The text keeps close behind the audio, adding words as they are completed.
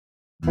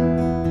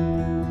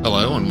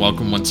and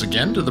welcome once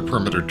again to the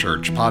Perimeter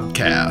Church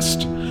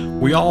podcast.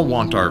 We all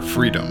want our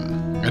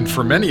freedom, and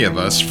for many of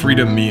us,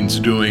 freedom means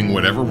doing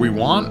whatever we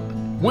want,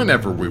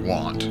 whenever we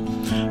want.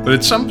 But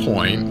at some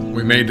point,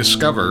 we may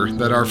discover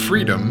that our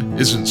freedom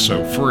isn't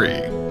so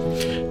free.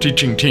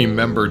 Teaching team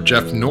member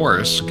Jeff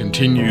Norris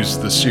continues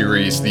the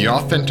series The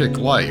Authentic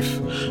Life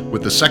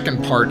with the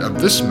second part of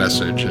this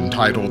message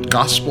entitled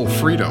Gospel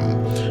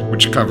Freedom,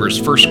 which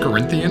covers 1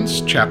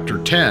 Corinthians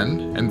chapter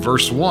 10 and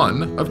verse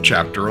 1 of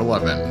chapter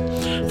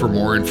 11. For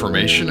more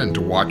information and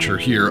to watch or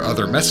hear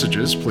other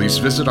messages, please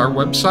visit our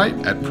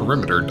website at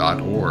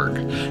perimeter.org.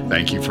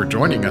 Thank you for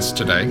joining us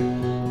today.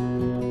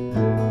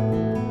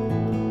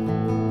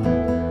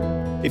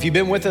 If you've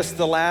been with us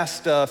the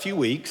last few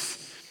weeks,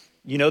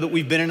 you know that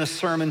we've been in a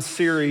sermon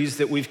series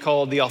that we've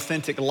called The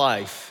Authentic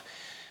Life.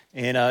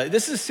 And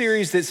this is a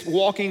series that's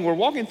we're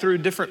walking through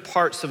different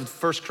parts of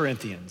 1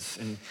 Corinthians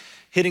and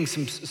hitting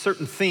some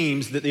certain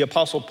themes that the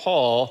Apostle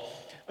Paul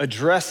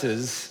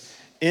addresses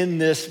in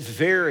this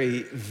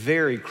very,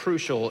 very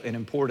crucial and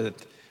important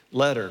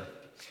letter.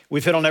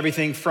 We've hit on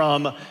everything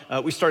from,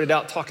 we started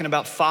out talking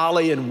about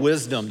folly and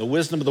wisdom, the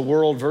wisdom of the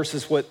world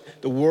versus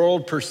what the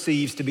world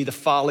perceives to be the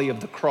folly of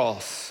the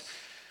cross,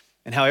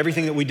 and how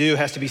everything that we do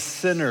has to be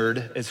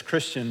centered as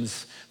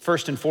Christians,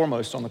 first and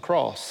foremost, on the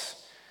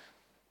cross.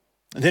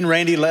 And then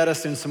Randy led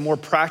us in some more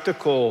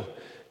practical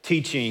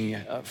teaching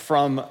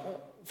from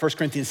 1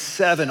 Corinthians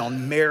 7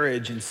 on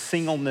marriage and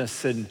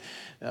singleness and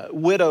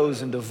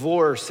widows and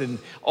divorce and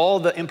all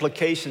the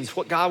implications,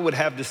 what God would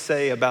have to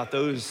say about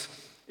those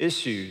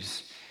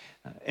issues.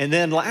 And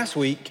then last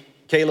week,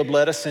 Caleb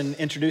led us in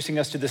introducing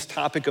us to this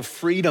topic of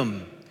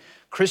freedom,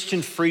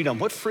 Christian freedom.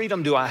 What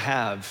freedom do I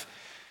have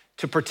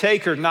to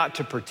partake or not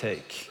to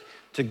partake,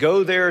 to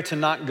go there, to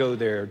not go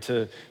there,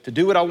 to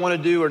do what I want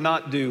to do or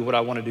not do what I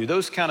want to do,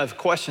 those kind of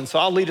questions. So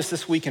I'll lead us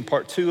this week in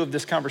part 2 of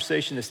this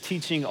conversation, this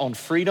teaching on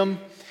freedom.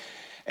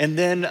 And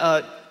then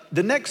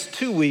the next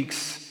 2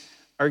 weeks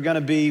are going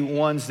to be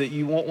ones that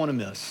you won't want to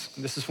miss.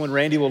 This is when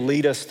Randy will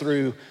lead us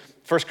through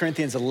 1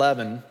 Corinthians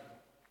 11,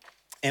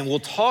 and we'll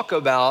talk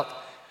about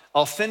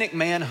authentic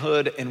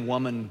manhood and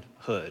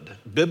womanhood,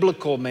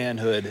 biblical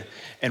manhood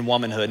and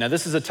womanhood. Now,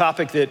 this is a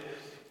topic that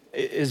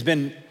has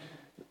been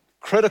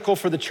critical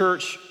for the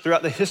church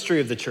throughout the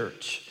history of the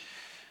church.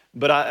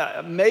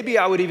 But maybe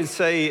I would even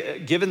say,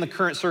 given the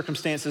current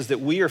circumstances that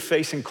we are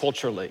facing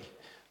culturally,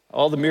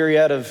 all the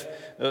myriad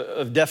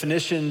of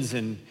definitions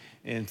and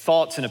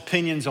thoughts and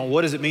opinions on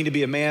what does it mean to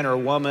be a man or a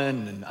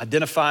woman and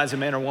identify as a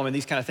man or a woman,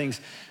 these kind of things,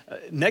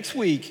 next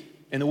week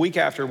and the week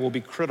after will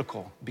be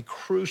critical, be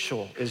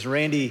crucial as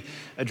Randy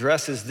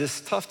addresses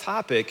this tough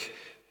topic,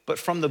 but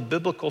from the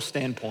biblical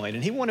standpoint.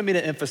 And he wanted me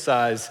to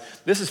emphasize,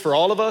 this is for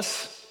all of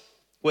us,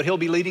 what he'll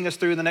be leading us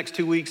through in the next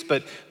 2 weeks,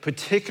 but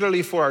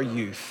particularly for our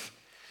youth.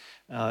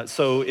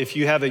 So if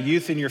you have a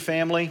youth in your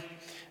family,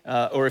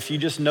 or if you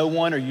just know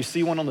one or you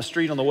see one on the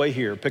street on the way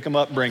here, pick them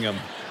up, bring them.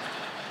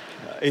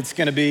 It's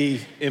gonna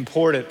be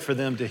important for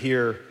them to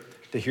hear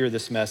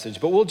this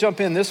message. But we'll jump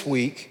in this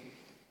week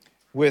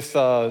with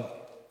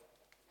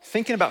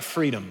thinking about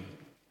freedom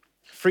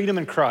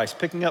in Christ,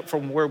 picking up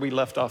from where we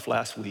left off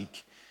last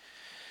week.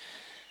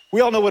 We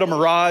all know what a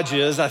mirage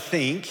is, I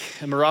think.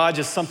 A mirage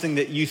is something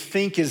that you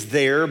think is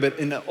there, but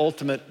in the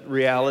ultimate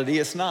reality,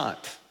 it's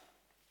not.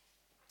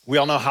 We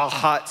all know how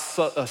hot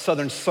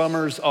southern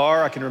summers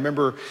are. I can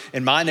remember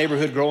in my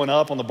neighborhood growing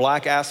up on the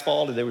black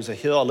asphalt, there was a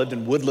hill. I lived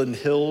in Woodland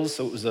Hills,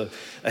 so it was a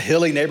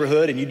hilly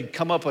neighborhood, and you'd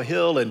come up a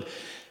hill and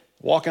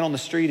walking on the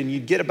street, and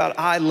you'd get about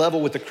eye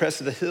level with the crest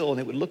of the hill, and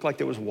it would look like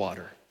there was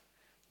water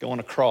going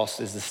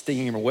across as the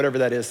steam or whatever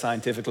that is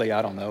scientifically.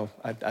 I don't know.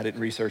 I didn't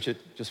research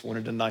it. Just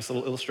wanted a nice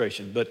little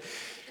illustration. But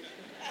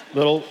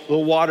little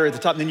water at the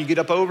top. And then you get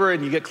up over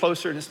and you get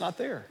closer and it's not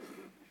there.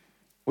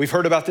 We've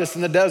heard about this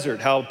in the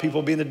desert, how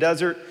people be in the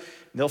desert,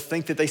 they'll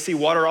think that they see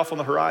water off on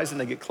the horizon.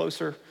 They get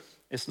closer.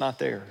 It's not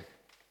there.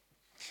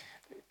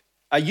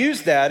 I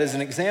use that as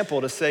an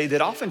example to say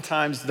that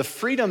oftentimes the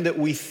freedom that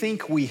we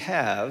think we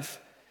have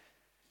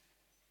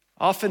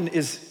often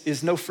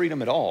is no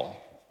freedom at all.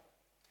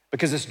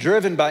 Because it's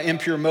driven by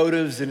impure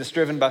motives and it's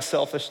driven by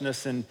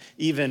selfishness and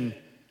even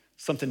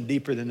something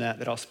deeper than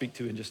that I'll speak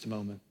to in just a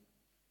moment.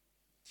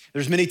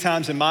 There's many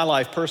times in my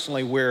life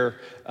personally where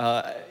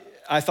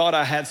I thought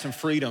I had some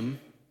freedom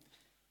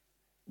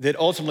that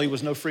ultimately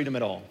was no freedom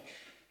at all.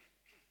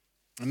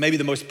 And maybe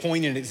the most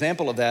poignant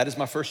example of that is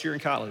my first year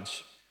in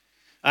college.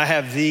 I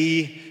have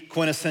the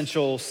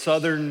quintessential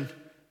Southern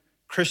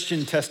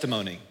Christian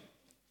testimony.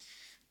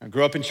 I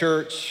grew up in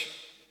church,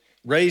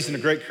 raised in a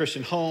great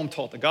Christian home,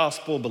 taught the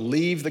gospel,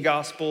 believed the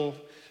gospel,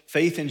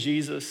 faith in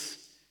Jesus.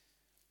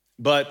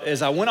 But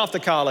as I went off to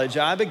college,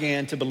 I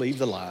began to believe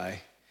the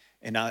lie,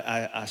 and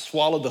I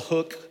swallowed the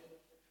hook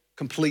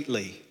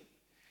completely,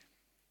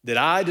 that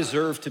I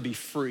deserve to be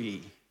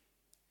free.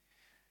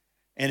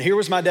 And here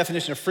was my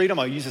definition of freedom.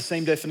 I'll use the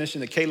same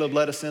definition that Caleb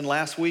led us in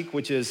last week,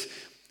 which is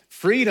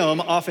freedom,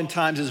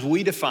 oftentimes as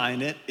we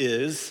define it,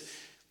 is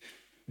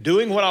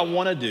doing what I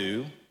want to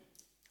do,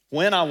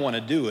 when I want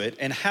to do it,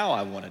 and how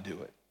I want to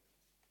do it.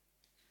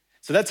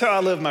 So that's how I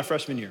lived my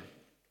freshman year.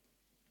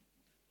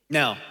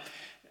 Now,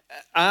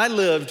 I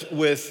lived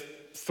with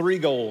 3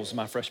 goals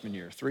my freshman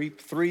year,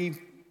 three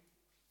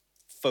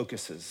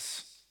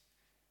focuses.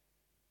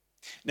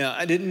 Now,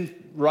 I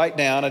didn't go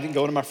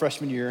into my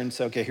freshman year and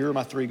say, okay, here are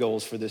my 3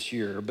 goals for this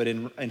year. But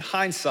in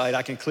hindsight,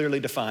 I can clearly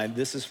define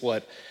this is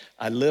what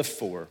I live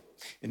for.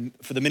 And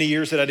for the many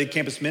years that I did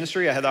campus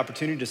ministry, I had the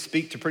opportunity to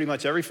speak to pretty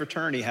much every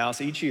fraternity house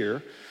each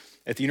year.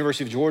 At the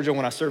University of Georgia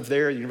when I served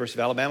there, at the University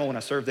of Alabama when I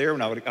served there,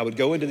 when I would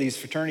go into these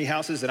fraternity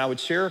houses and I would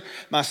share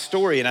my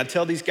story and I'd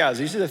tell these guys,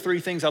 these are the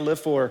 3 things I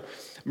lived for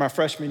my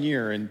freshman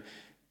year. And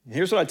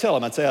here's what I'd tell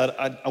them. I'd say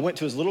I went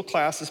to as little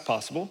class as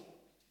possible.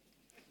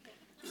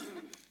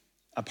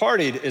 I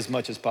partied as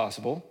much as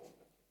possible.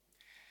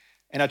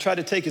 And I tried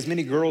to take as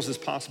many girls as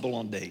possible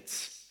on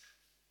dates.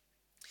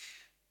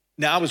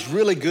 Now, I was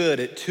really good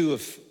at 2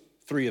 of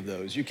 3 of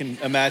those. You can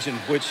imagine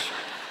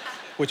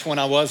which one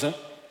I wasn't.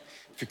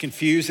 If you're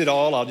confused at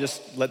all, I'll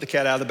just let the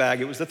cat out of the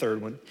bag. It was the 3rd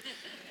one.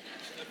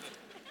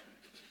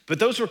 But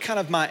those were kind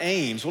of my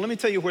aims. Well, let me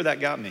tell you where that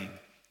got me.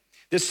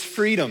 This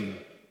freedom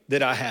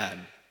that I had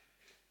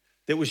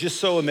that was just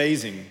so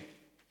amazing,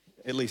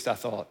 at least I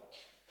thought.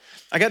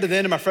 I got to the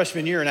end of my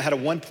freshman year and I had a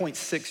 1.6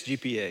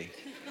 GPA.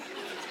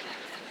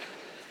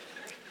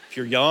 If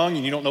you're young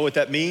and you don't know what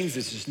that means,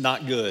 it's just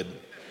not good.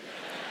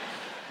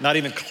 Not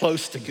even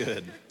close to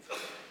good.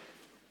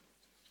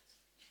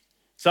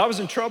 So I was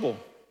in trouble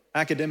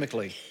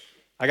academically.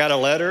 I got a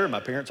letter. My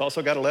parents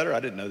also got a letter.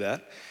 I didn't know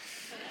that.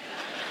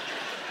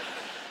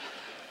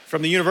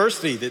 From the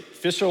university, the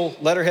official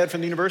letterhead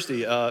from the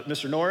university,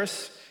 Mr.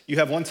 Norris, you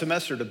have 1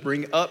 semester to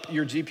bring up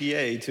your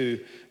GPA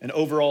to an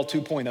overall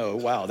 2.0.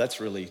 Wow, that's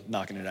really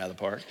knocking it out of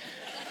the park.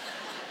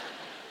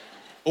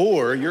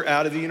 Or you're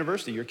out of the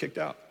university, you're kicked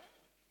out.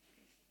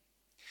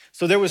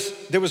 So there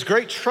was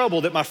great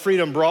trouble that my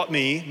freedom brought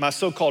me, my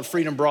so-called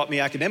freedom brought me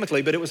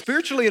academically, but it was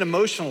spiritually and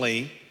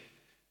emotionally.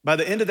 By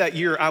the end of that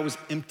year, I was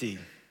empty.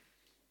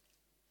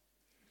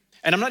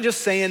 And I'm not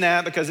just saying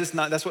that because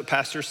that's what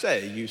pastors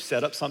say. You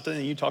set up something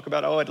and you talk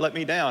about, oh, it let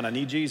me down, I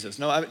need Jesus.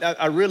 No,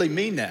 I really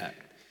mean that.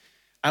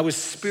 I was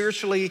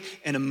spiritually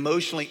and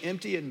emotionally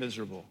empty and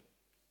miserable.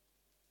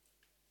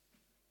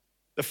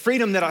 The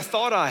freedom that I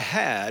thought I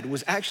had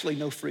was actually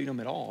no freedom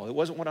at all. It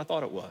wasn't what I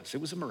thought it was.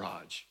 It was a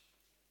mirage.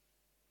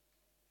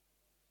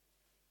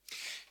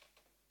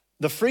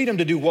 The freedom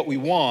to do what we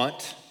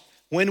want,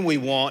 when we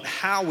want,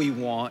 how we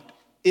want,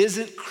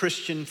 isn't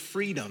Christian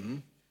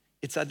freedom,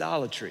 it's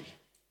idolatry.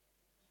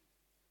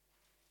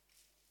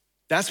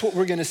 That's what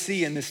we're gonna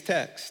see in this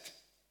text.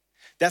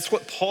 That's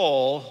what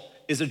Paul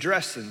is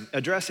addressing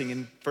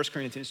in 1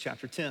 Corinthians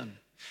chapter 10.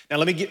 Now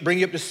let me bring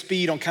you up to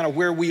speed on kind of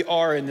where we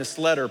are in this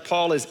letter.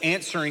 Paul is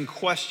answering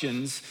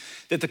questions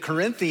that the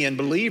Corinthian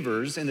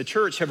believers in the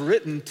church have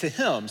written to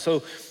him.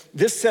 So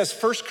this says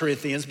 1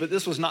 Corinthians, but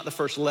this was not the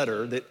first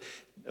letter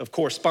of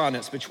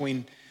correspondence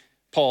between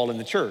Paul and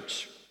the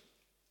church.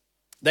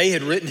 They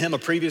had written him a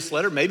previous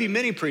letter, maybe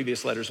many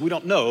previous letters, we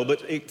don't know,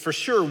 but for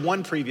sure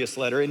one previous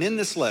letter. And in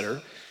this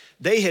letter,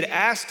 they had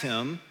asked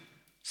him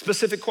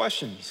specific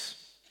questions.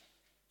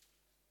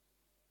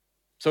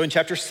 So in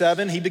chapter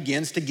 7, he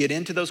begins to get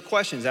into those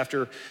questions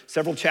after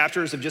several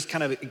chapters of just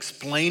kind of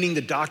explaining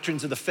the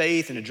doctrines of the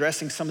faith and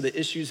addressing some of the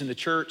issues in the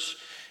church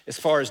as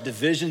far as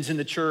divisions in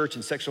the church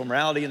and sexual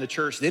immorality in the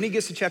church. Then he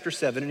gets to chapter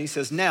 7 and he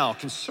says, now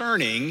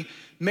concerning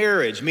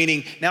marriage,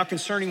 meaning now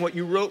concerning what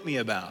you wrote me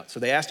about. So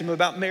they asked him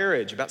about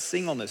marriage, about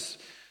singleness,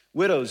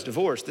 widows,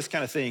 divorce, this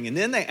kind of thing. And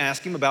then they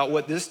ask him about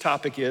what this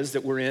topic is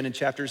that we're in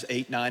chapters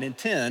 8, 9, and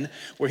 10,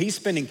 where he's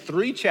spending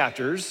 3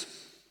 chapters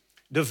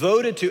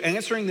devoted to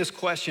answering this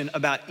question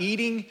about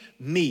eating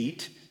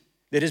meat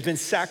that has been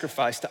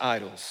sacrificed to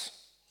idols.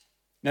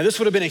 Now, this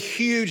would have been a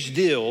huge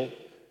deal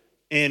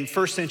in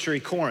first century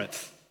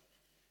Corinth,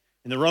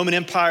 in the Roman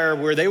Empire,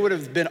 where they would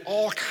have been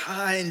all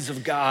kinds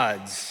of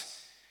gods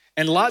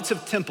and lots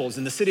of temples.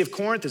 In the city of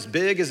Corinth, as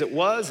big as it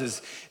was,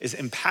 as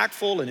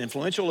impactful and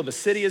influential of a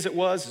city as it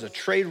was, as a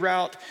trade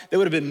route, there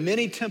would have been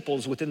many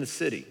temples within the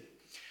city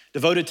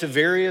devoted to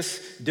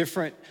various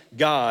different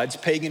gods,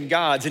 pagan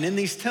gods. And in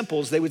these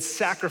temples, they would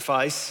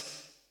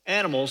sacrifice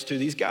animals to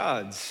these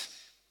gods.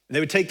 And they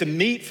would take the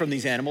meat from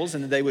these animals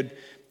and they would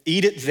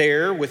eat it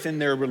there within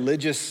their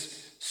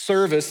religious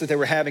service that they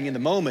were having in the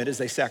moment as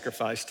they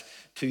sacrificed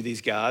to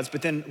these gods.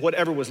 But then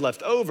whatever was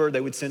left over, they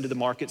would send to the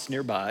markets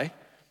nearby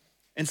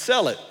and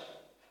sell it.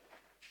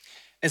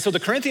 And so the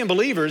Corinthian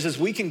believers, as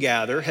we can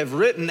gather, have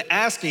written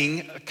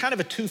asking kind of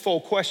a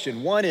twofold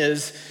question. One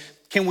is,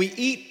 can we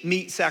eat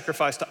meat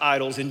sacrificed to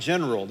idols in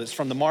general that's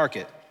from the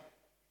market?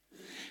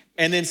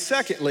 And then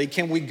secondly,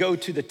 can we go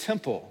to the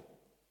temple?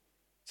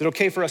 Is it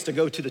okay for us to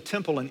go to the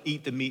temple and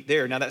eat the meat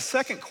there? Now that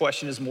second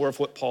question is more of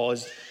what Paul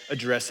is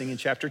addressing in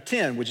chapter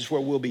 10, which is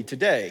where we'll be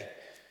today.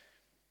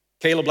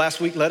 Caleb last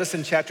week led us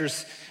in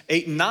chapters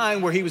 8 and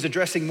 9, where he was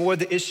addressing more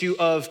the issue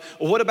of,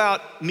 well, what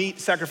about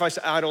meat sacrificed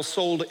to idols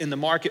sold in the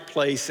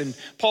marketplace? And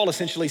Paul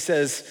essentially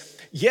says,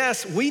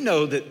 yes, we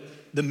know that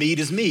the meat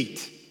is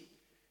meat,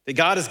 that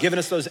God has given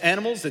us those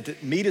animals, that the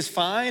meat is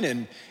fine,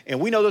 and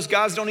we know those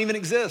gods don't even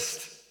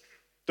exist.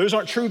 Those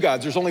aren't true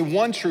gods. There's only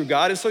one true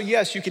God. And so,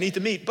 yes, you can eat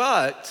the meat,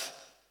 but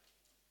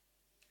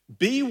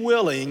be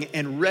willing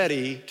and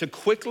ready to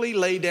quickly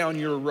lay down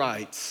your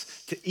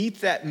rights to eat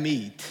that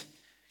meat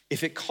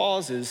if it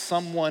causes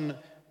someone,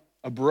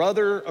 a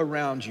brother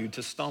around you,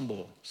 to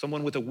stumble,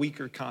 someone with a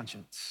weaker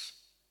conscience.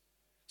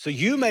 So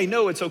you may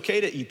know it's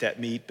okay to eat that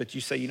meat, but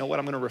you say, you know what,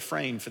 I'm gonna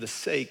refrain for the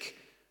sake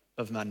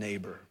of my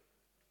neighbor.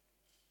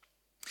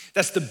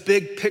 That's the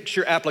big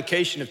picture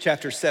application of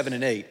chapters 7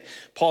 and 8.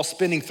 Paul's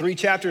spending 3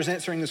 chapters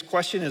answering this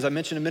question, as I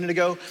mentioned a minute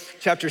ago.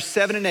 Chapters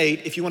 7 and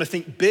 8, if you wanna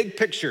think big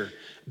picture,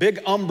 big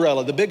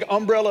umbrella, the big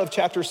umbrella of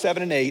chapter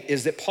 7 and 8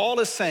 is that Paul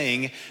is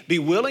saying, be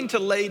willing to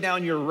lay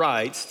down your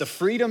rights, the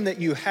freedom that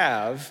you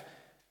have,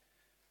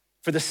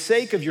 for the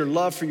sake of your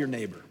love for your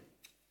neighbor.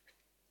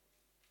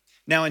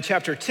 Now in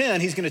chapter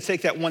 10, he's gonna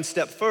take that one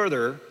step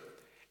further,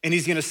 and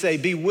he's gonna say,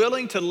 be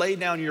willing to lay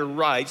down your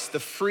rights, the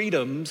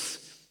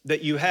freedoms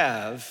that you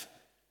have,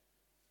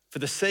 for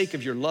the sake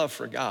of your love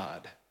for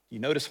God. You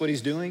notice what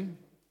he's doing?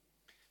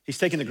 He's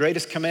taking the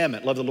greatest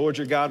commandment, love the Lord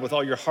your God with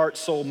all your heart,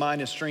 soul,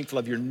 mind, and strength,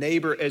 love your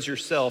neighbor as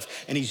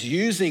yourself, and he's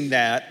using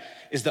that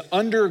as the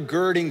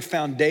undergirding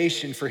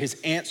foundation for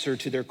his answer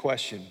to their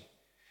question.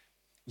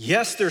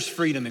 Yes, there's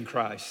freedom in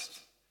Christ.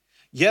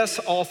 Yes,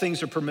 all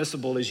things are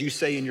permissible, as you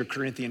say in your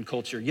Corinthian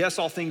culture. Yes,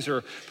 all things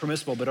are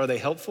permissible, but are they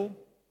helpful?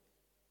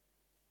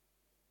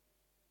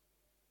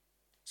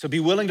 So be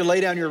willing to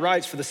lay down your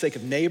rights for the sake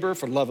of neighbor,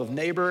 for love of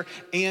neighbor,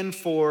 and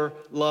for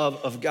love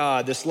of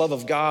God. This love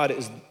of God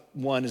is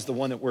the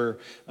one that we're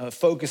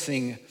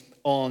focusing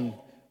on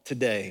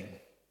today.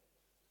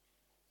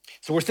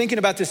 So we're thinking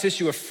about this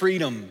issue of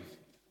freedom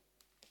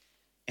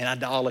and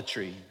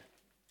idolatry.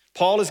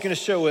 Paul is gonna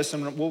show us,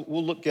 and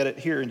we'll look at it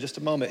here in just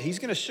a moment, he's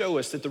gonna show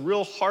us that the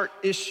real heart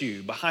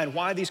issue behind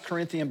why these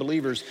Corinthian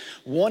believers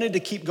wanted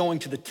to keep going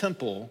to the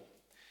temple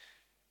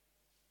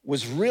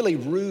was really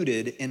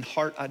rooted in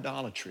heart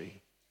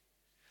idolatry.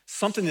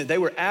 Something that they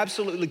were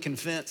absolutely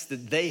convinced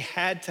that they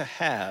had to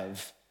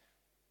have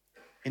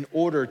in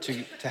order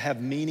to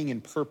have meaning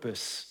and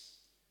purpose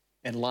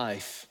in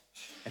life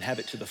and have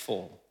it to the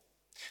full.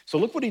 So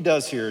look what he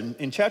does here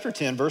in chapter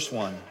 10, verse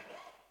 1.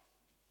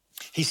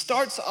 He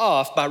starts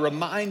off by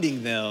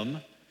reminding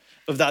them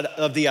of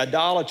the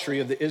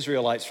idolatry of the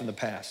Israelites from the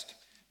past,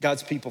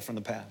 God's people from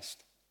the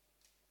past.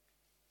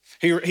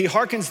 He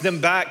hearkens them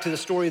back to the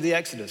story of the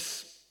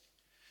Exodus.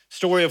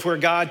 Story of where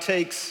God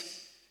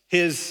takes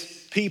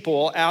his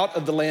people out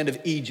of the land of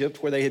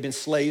Egypt, where they had been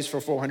slaves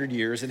for 400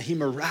 years, and he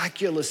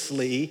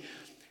miraculously,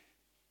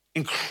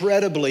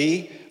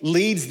 incredibly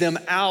leads them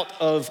out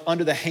of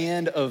under the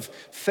hand of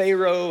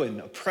Pharaoh and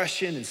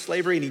oppression and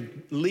slavery, and he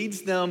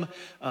leads them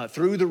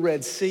through the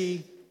Red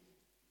Sea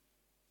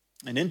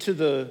and into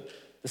the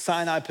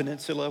Sinai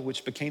Peninsula,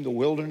 which became the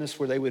wilderness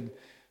where they would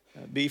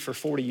be for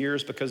 40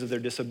 years because of their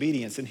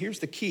disobedience. And here's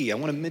the key. I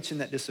want to mention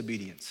that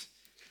disobedience.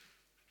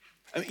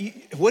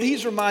 What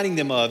he's reminding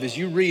them of as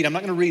you read, I'm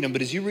not gonna read them,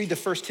 but as you read the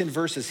first 10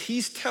 verses,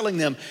 he's telling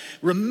them,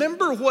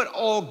 remember what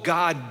all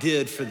God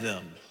did for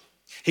them.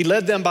 He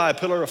led them by a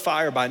pillar of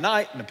fire by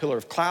night and a pillar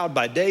of cloud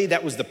by day.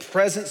 That was the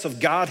presence of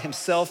God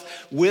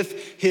himself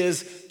with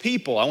his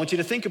people. I want you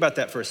to think about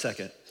that for a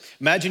second.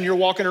 Imagine you're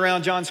walking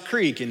around Johns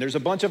Creek and there's a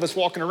bunch of us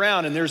walking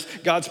around and there's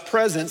God's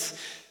presence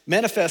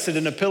manifested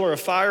in a pillar of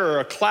fire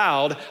or a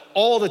cloud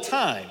all the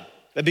time.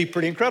 That'd be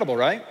pretty incredible,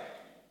 right?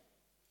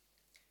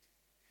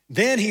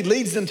 Then he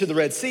leads them to the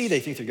Red Sea. They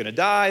think they're gonna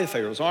die.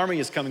 Pharaoh's army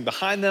is coming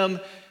behind them.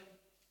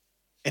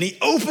 And he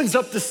opens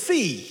up the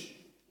sea.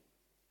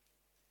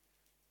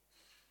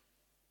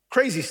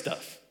 Crazy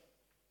stuff.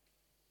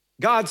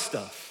 God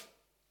stuff.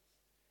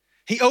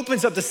 He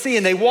opens up the sea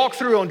and they walk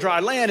through on dry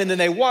land and then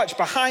they watch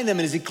behind them,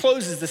 and as he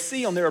closes the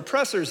sea on their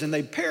oppressors and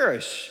they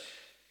perish.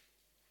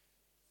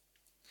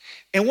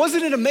 And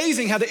wasn't it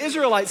amazing how the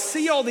Israelites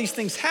see all these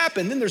things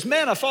happen? Then there's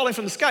manna falling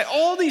from the sky,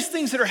 all these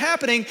things that are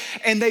happening,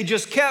 and they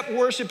just kept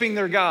worshiping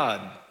their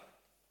God.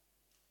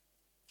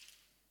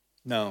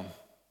 No,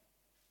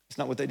 it's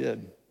not what they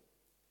did.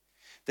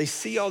 They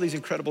see all these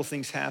incredible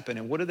things happen,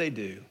 and what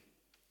do?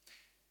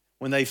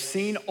 When they've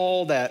seen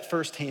all that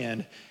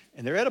firsthand,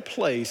 and they're at a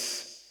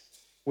place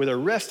where they're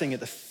resting at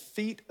the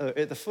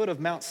foot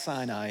of Mount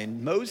Sinai,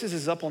 and Moses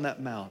is up on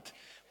that mount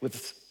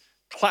with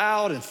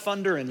cloud and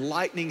thunder and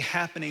lightning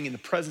happening in the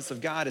presence of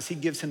God as he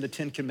gives him the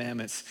 10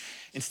 Commandments.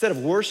 Instead of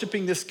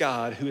worshiping this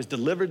God who has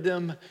delivered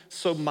them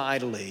so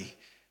mightily,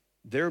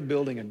 they're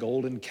building a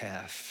golden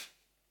calf,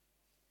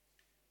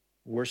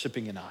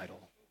 worshiping an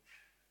idol.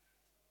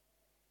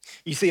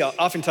 You see,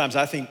 oftentimes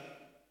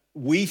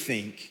we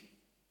think,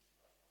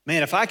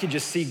 man, if I could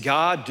just see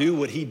God do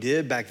what he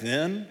did back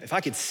then, if I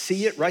could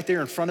see it right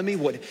there in front of me,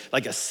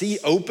 like a sea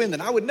open,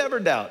 then I would never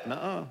doubt.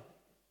 No,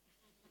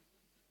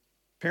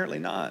 apparently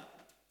not.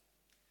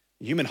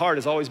 The human heart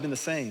has always been the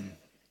same.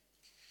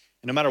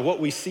 And no matter what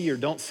we see or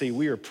don't see,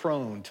 we are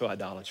prone to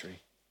idolatry.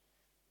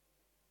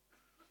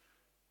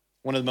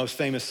 One of the most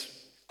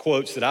famous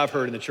quotes that I've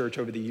heard in the church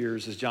over the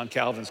years is John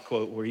Calvin's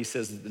quote where he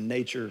says that the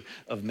nature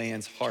of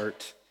man's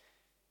heart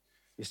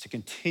is to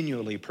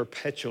continually,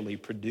 perpetually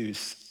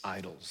produce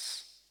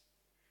idols.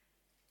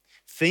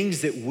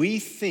 things that we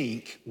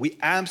think we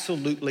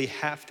absolutely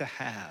have to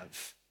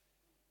have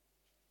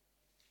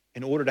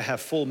in order to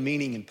have full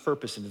meaning and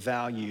purpose and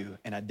value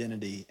and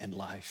identity in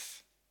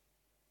life.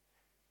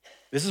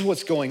 This is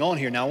what's going on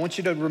here. Now, I want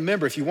you to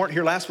remember, if you weren't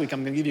here last week,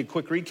 I'm going to give you a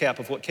quick recap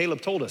of what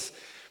Caleb told us.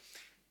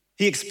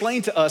 He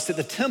explained to us that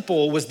the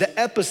temple was the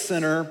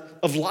epicenter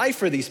of life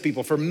for these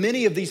people, for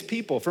many of these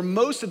people, for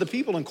most of the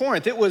people in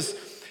Corinth. It was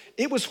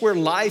where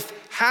life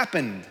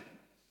happened.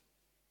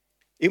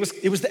 It was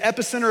the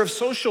epicenter of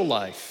social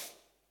life.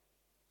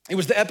 It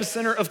was the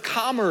epicenter of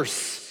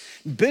commerce,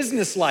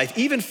 business life,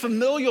 even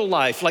familial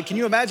life. Like, can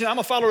you imagine? I'm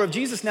a follower of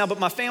Jesus now, but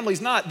my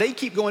family's not. They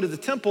keep going to the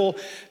temple.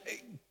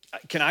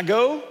 Can I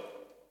go?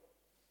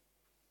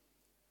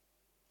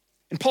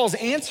 And Paul's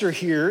answer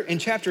here in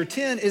chapter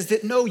 10 is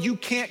that no, you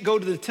can't go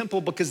to the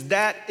temple because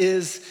that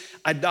is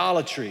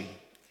idolatry.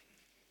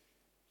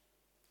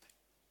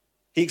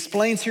 He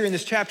explains here in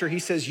this chapter, he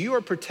says, you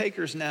are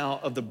partakers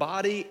now of the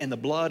body and the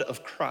blood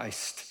of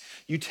Christ.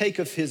 You take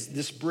of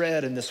this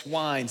bread and this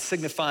wine,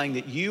 signifying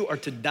that you are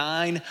to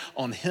dine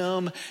on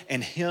him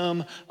and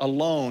him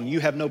alone.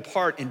 You have no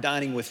part in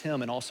dining with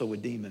him and also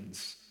with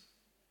demons.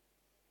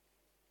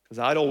 Because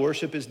idol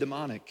worship is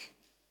demonic.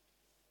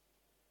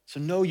 So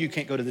no, you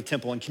can't go to the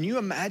temple. And can you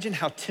imagine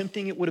how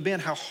tempting it would have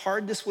been, how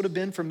hard this would have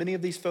been for many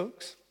of these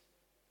folks?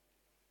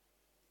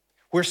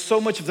 Where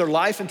so much of their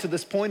life until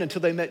this point,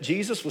 until they met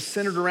Jesus, was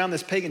centered around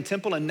this pagan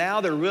temple, and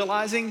now they're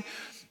realizing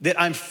that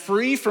I'm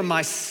free from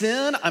my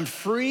sin, I'm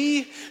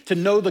free to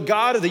know the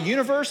God of the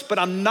universe, but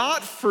I'm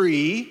not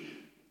free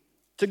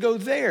to go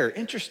there.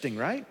 Interesting,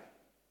 right?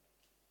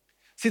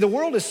 See, the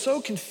world is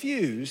so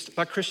confused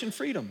by Christian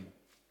freedom.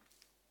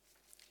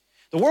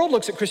 The world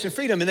looks at Christian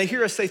freedom and they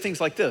hear us say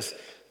things like this.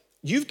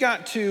 You've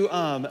got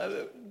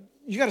to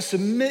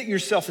submit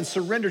yourself and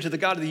surrender to the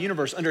God of the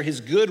universe under his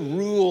good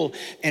rule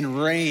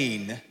and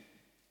reign,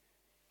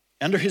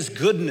 under his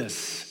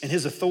goodness and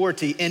his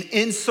authority. And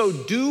in so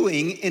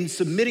doing, in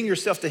submitting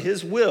yourself to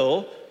his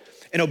will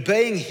and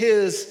obeying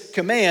his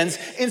commands,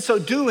 in so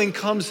doing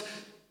comes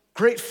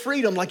great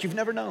freedom like you've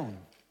never known.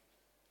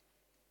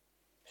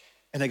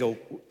 And they go,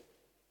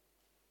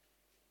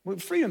 well,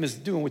 freedom is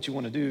doing what you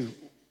want to do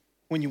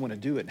when you want to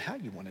do it and how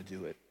you want to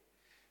do it.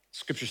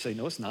 Scriptures say,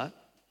 no, it's not.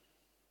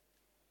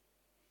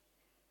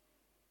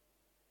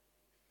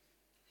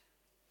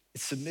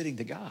 It's submitting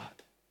to God.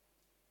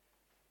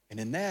 And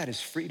in that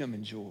is freedom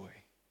and joy.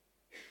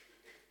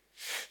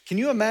 Can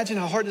you imagine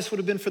how hard this would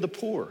have been for the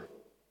poor?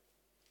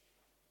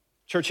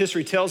 Church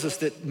history tells us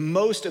that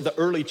most of the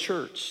early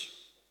church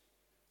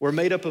were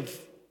made up of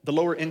the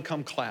lower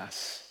income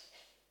class.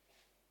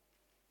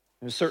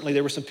 And certainly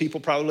there were some people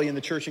probably in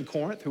the church in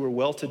Corinth who were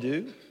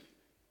well-to-do.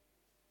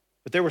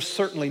 But there were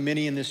certainly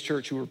many in this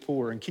church who were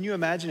poor. And can you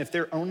imagine if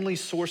their only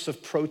source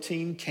of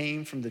protein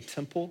came from the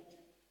temple,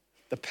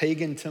 the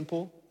pagan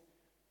temple?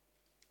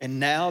 And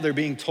now they're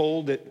being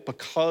told that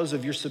because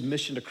of your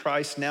submission to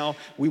Christ, now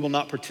we will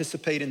not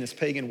participate in this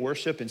pagan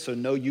worship. And so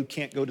no, you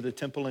can't go to the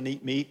temple and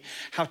eat meat.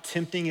 How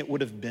tempting it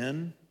would have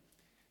been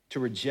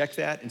to reject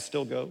that and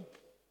still go.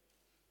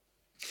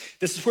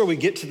 This is where we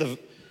get to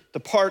the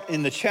part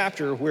in the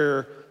chapter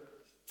where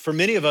for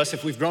many of us,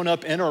 if we've grown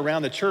up in or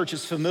around the church,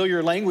 it's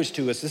familiar language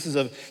to us. This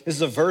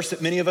is a verse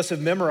that many of us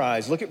have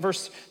memorized. Look at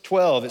verse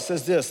 12. It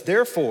says this,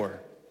 therefore,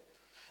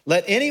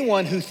 let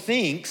anyone who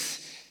thinks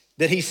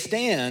that he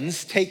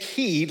stands take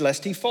heed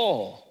lest he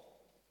fall.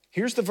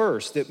 Here's the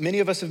verse that many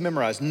of us have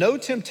memorized. No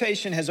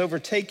temptation has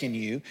overtaken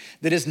you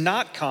that is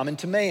not common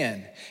to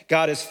man.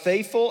 God is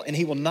faithful and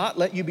he will not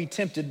let you be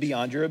tempted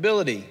beyond your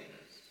ability.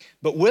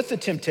 But with the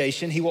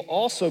temptation, he will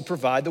also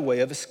provide the way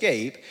of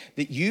escape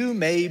that you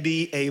may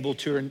be able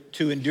to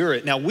endure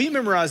it. Now, we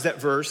memorize that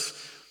verse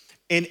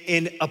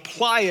and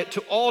apply it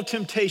to all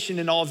temptation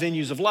in all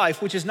venues of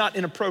life, which is not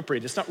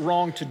inappropriate. It's not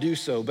wrong to do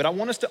so. But I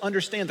want us to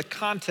understand the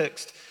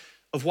context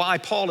of why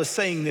Paul is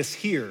saying this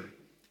here.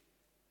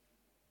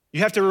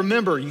 You have to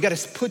remember, you got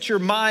to put your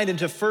mind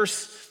into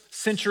first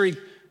century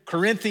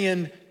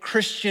Corinthian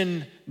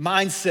Christian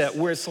mindset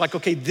where it's like,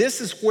 okay,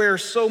 this is where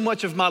so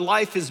much of my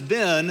life has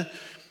been.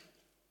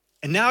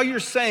 And now you're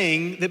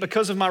saying that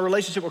because of my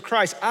relationship with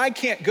Christ, I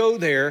can't go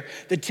there.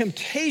 The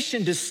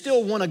temptation to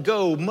still want to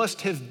go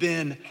must have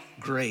been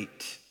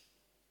great.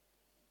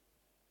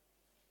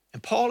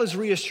 And Paul is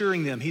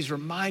reassuring them, he's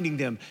reminding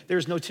them,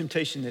 there's no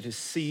temptation that has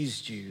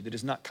seized you, that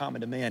is not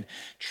common to man.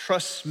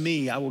 Trust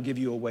me, I will give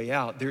you a way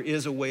out. There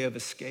is a way of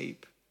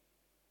escape.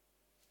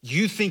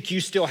 You think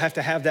you still have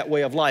to have that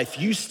way of life.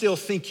 You still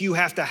think you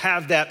have to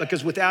have that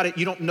because without it,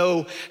 you don't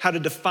know how to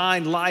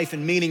define life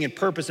and meaning and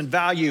purpose and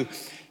value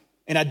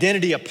and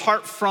identity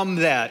apart from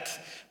that.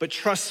 But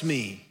trust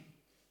me,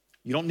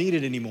 you don't need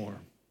it anymore.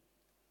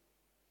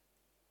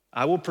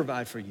 I will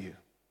provide for you.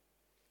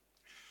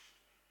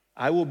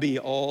 I will be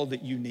all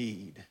that you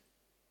need.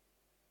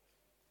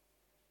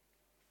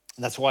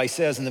 And that's why he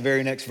says in the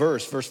very next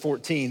verse, verse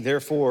 14,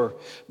 therefore,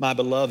 my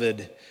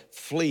beloved,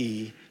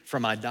 flee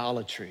from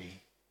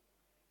idolatry.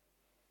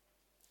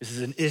 This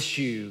is an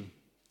issue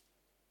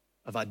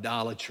of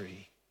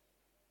idolatry.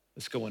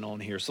 that's going on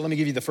here. So let me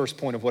give you the first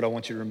point of what I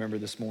want you to remember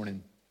this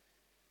morning.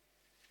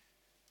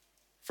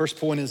 First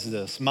point is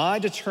this: my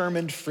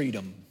determined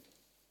freedom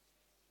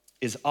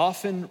is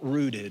often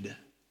rooted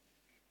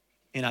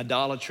in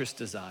idolatrous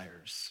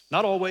desires.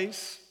 Not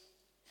always,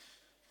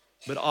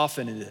 but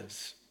often it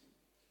is.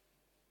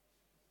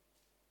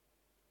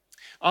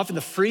 Often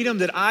the freedom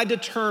that I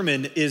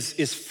determine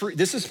is free.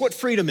 This is what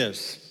freedom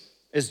is,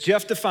 as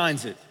Jeff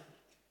defines it.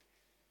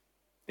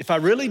 If I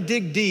really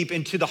dig deep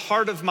into the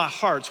heart of my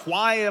hearts,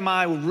 why am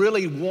I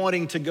really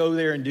wanting to go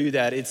there and do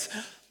that? It's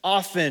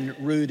often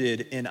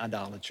rooted in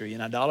idolatry,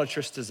 in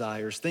idolatrous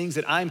desires, things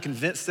that I'm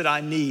convinced that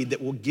I need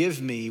that will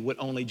give me what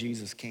only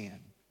Jesus can.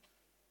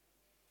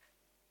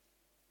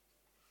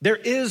 There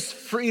is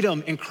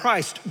freedom in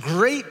Christ,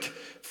 great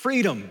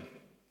freedom.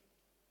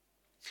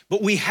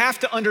 But we have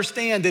to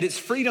understand that it's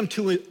freedom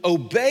to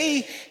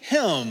obey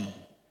Him.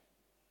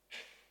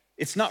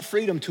 It's not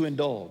freedom to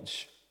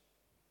indulge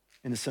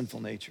in the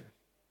sinful nature.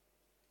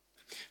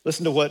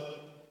 Listen to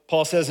what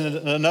Paul says in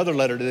another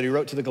letter that he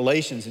wrote to the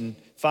Galatians in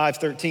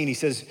 5:13. He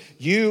says,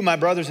 "You, my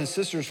brothers and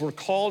sisters, were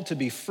called to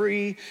be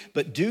free,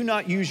 but do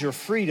not use your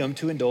freedom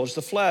to indulge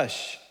the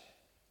flesh,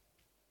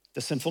 the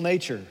sinful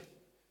nature.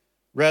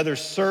 Rather,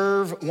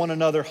 serve one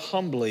another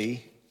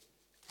humbly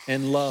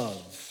in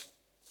love."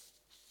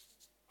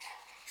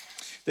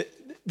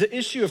 The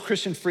issue of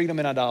Christian freedom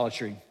and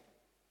idolatry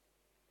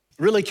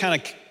really kind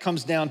of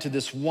comes down to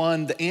this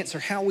one, the answer,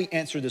 how we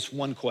answer this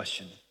one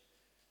question.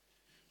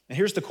 And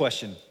here's the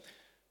question: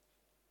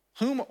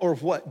 whom or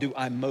what do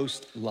I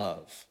most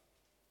love?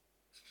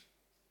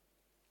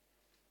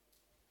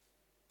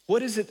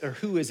 What is it or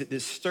who is it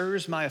that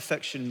stirs my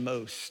affection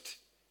most?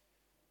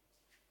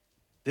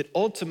 That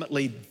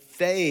ultimately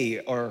they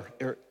or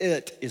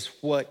it is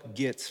what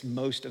gets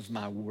most of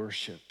my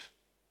worship.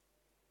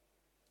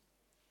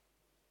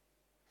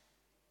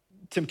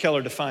 Tim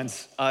Keller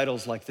defines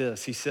idols like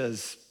this. He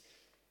says,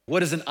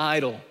 what is an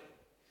idol?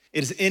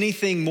 It is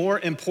anything more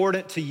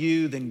important to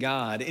you than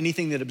God,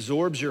 anything that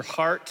absorbs your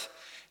heart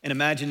and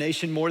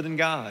imagination more than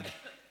God,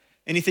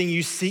 anything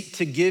you seek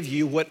to give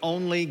you what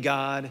only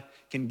God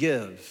can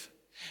give.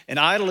 An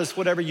idol is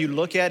whatever you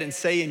look at and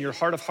say in your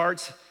heart of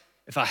hearts,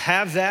 if I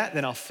have that,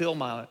 then I'll feel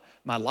my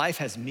life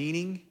has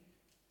meaning,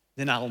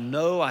 then I'll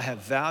know I have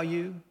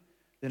value,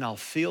 then I'll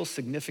feel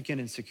significant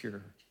and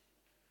secure.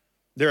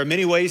 There are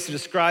many ways to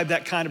describe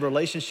that kind of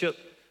relationship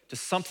to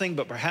something,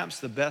 but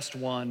perhaps the best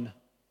one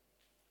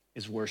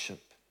is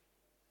worship.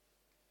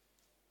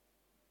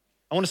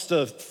 I want us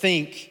to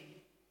think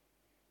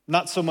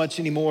not so much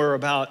anymore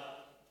about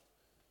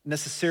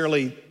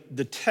necessarily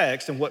the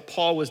text and what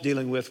Paul was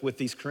dealing with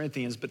these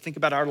Corinthians, but think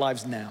about our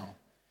lives now.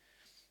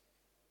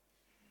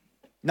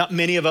 Not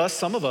many of us,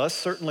 some of us,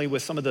 certainly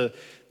with some of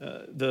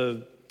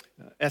the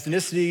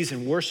ethnicities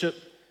and worship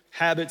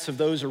habits of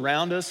those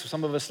around us.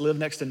 Some of us live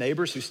next to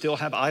neighbors who still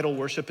have idol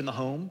worship in the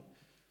home.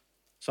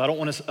 So I don't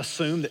want to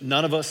assume that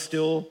none of us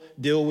still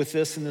deal with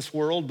this in this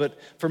world, but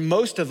for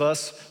most of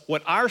us,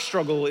 what our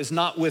struggle is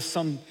not with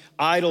some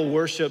idol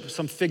worship,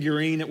 some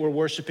figurine that we're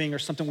worshiping or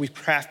something we've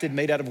crafted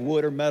made out of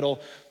wood or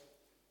metal,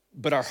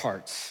 but our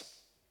hearts.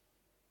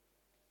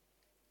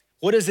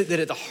 What is it that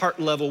at the heart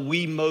level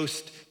we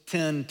most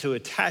tend to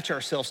attach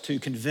ourselves to,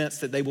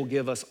 convinced that they will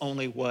give us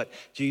only what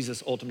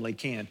Jesus ultimately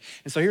can?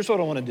 And so here's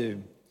what I want to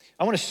do.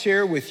 I want to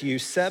share with you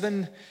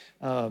 7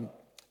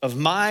 of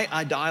my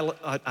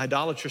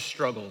idolatrous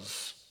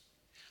struggles.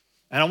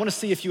 And I want to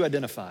see if you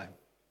identify.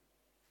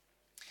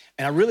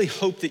 And I really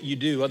hope that you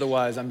do.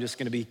 Otherwise, I'm just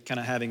going to be kind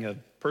of having a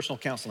personal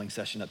counseling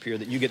session up here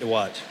that you get to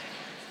watch.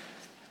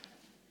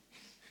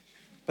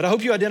 But I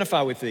hope you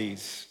identify with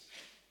these.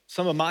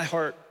 Some of my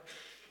heart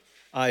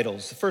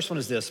idols. The first one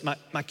is this: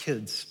 my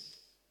kids.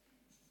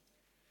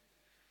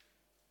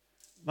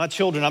 My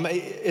children,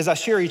 as I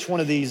share each one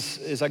of these,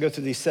 as I go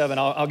through these 7,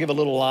 I'll give a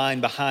little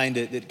line behind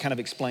it that kind of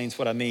explains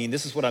what I mean.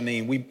 This is what I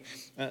mean.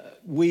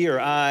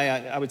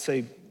 I would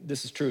say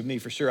this is true of me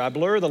for sure. I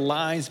blur the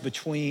lines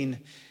between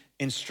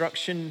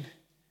instruction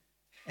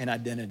and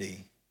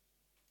identity.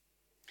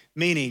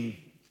 Meaning,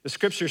 the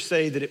scriptures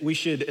say that we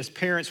should, as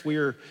parents, we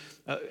are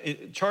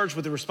charged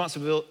with the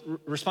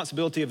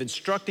responsibility of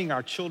instructing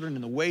our children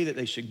in the way that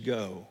they should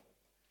go.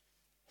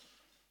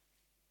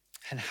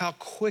 And how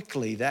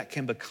quickly that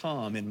can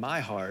become, in my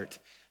heart,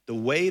 the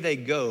way they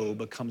go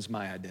becomes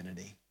my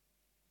identity.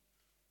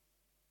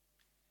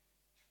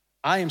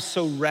 I am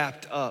so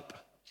wrapped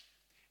up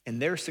in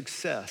their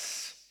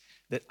success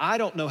that I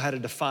don't know how to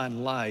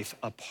define life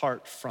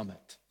apart from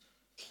it.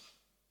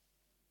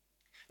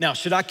 Now,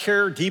 should I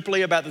care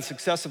deeply about the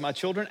success of my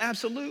children?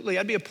 Absolutely.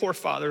 I'd be a poor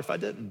father if I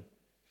didn't.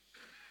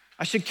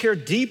 I should care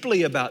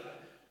deeply about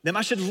them.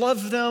 I should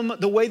love them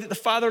the way that the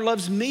Father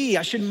loves me.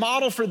 I should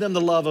model for them the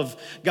love of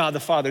God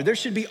the Father. There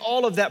should be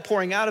all of that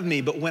pouring out of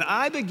me. But when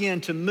I begin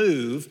to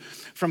move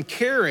from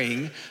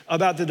caring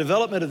about the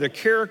development of their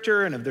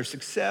character and of their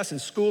success in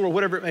school or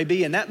whatever it may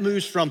be, and that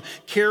moves from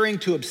caring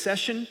to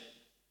obsession,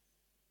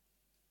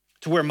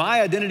 to where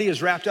my identity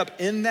is wrapped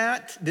up in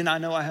that, then I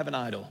know I have an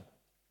idol.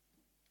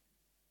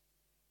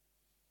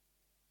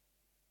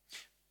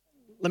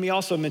 Let me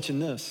also mention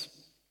this.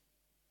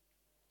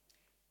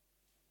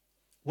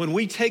 When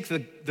we take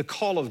the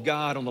call of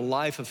God on the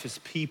life of his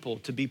people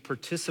to be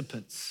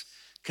participants,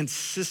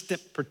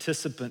 consistent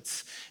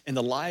participants in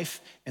the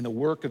life and the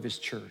work of his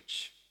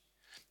church,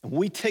 and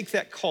we take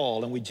that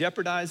call and we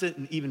jeopardize it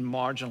and even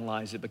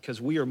marginalize it because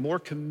we are more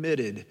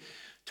committed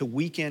to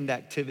weekend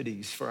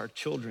activities for our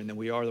children than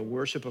we are the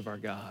worship of our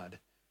God,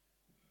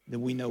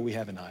 then we know we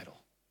have an idol.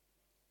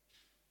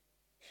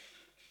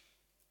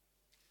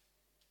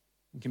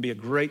 It can be a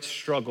great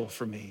struggle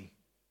for me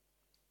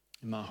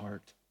in my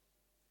heart.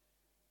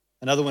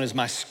 Another one is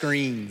my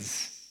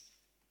screens.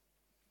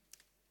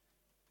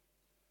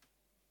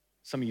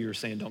 Some of you are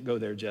saying, don't go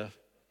there, Jeff.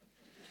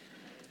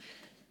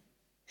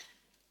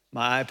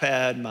 My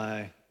iPad,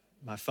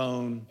 my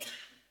phone,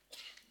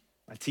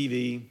 my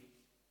TV,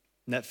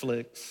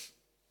 Netflix,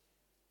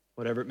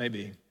 whatever it may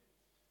be.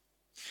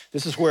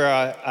 This is where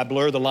I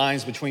blur the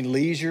lines between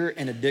leisure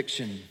and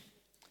addiction,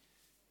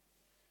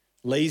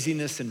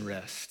 laziness and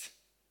rest.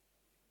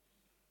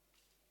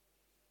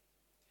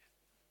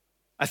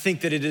 I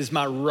think that it is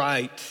my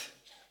right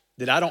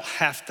that I don't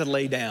have to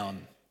lay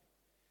down,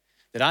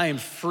 that I am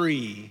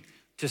free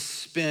to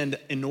spend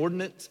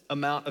inordinate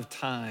amount of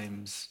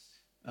time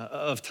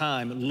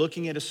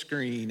looking at a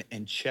screen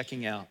and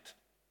checking out,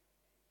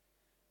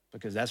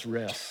 because that's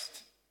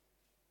rest.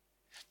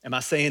 Am I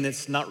saying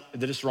that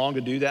it's wrong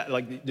to do that?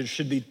 Like there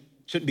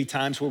shouldn't be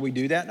times where we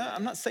do that? No,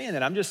 I'm not saying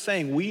that. I'm just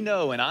saying we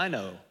know and I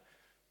know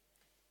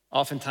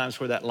oftentimes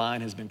where that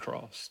line has been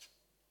crossed.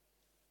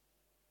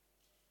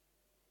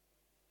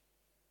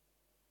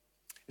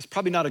 It's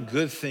probably not a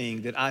good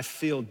thing that I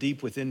feel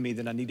deep within me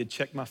that I need to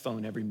check my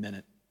phone every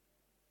minute.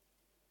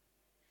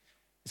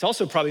 It's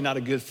also probably not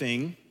a good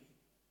thing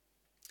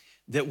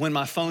that when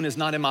my phone is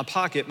not in my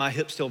pocket, my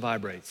hip still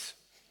vibrates.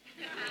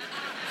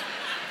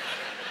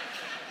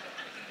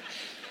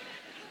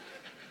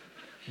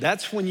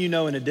 That's when you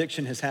know an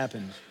addiction has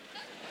happened.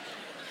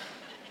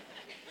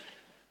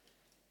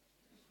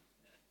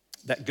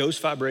 That ghost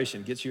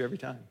vibration gets you every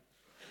time.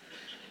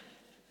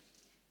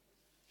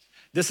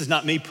 This is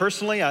not me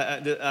personally.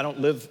 I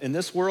don't live in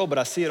this world, but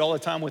I see it all the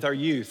time with our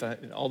youth.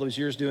 All those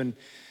years doing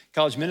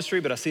college ministry,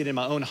 but I see it in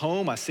my own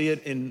home. I see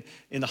it in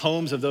the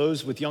homes of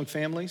those with young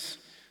families.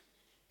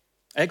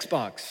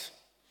 Xbox,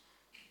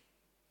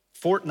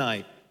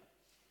 Fortnite.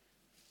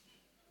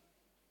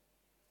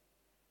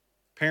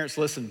 Parents,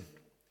 listen.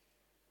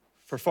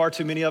 For far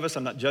too many of us,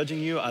 I'm not judging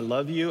you. I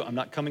love you. I'm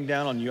not coming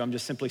down on you. I'm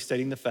just simply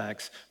stating the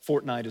facts.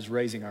 Fortnite is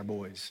raising our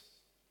boys.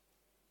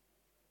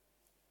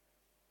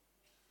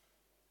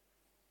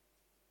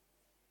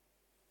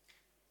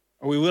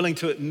 Are we willing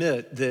to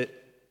admit that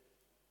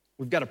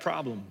we've got a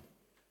problem?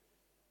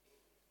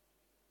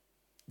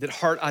 That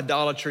heart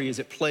idolatry is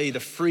at play.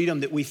 The freedom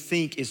that we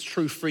think is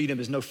true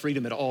freedom is no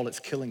freedom at all. It's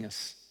killing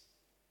us.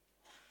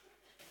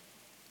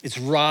 It's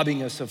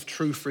robbing us of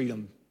true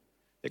freedom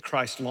that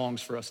Christ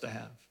longs for us to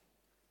have.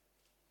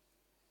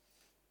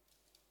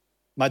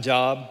 My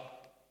job,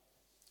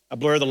 I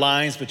blur the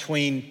lines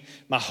between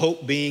my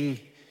hope being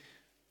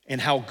and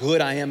how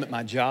good I am at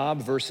my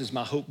job versus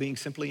my hope being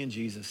simply in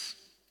Jesus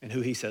and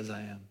who he says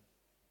I am.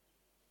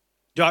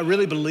 Do I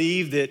really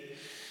believe that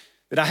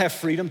I have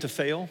freedom to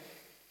fail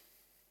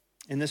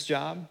in this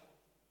job?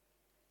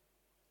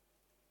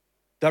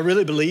 Do I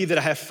really believe that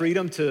I have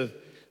freedom to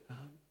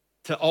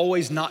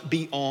always not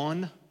be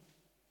on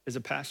as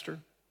a pastor?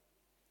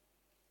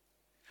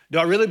 Do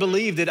I really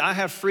believe that I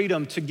have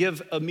freedom to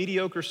give a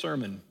mediocre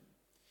sermon,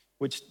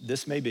 which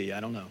this may be,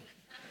 I don't know,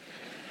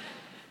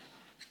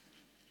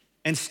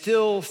 and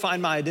still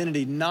find my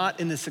identity not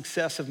in the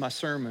success of my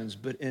sermons,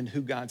 but in who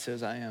God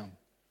says I am?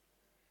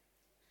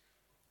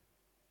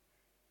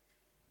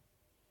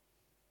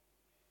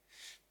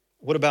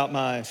 What about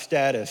my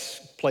status?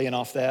 Playing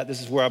off that,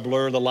 this is where I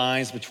blur the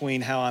lines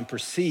between how I'm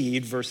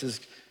perceived versus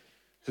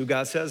who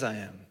God says I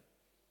am.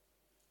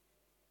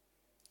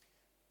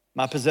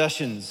 My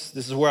possessions,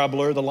 this is where I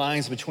blur the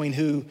lines between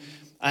who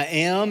I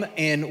am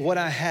and what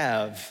I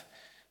have,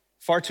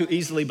 far too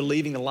easily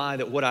believing the lie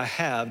that what I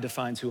have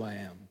defines who I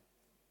am.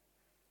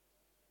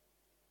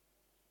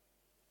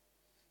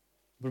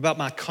 What about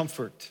my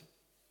comfort?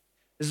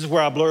 This is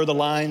where I blur the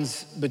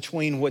lines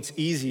between what's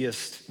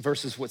easiest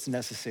versus what's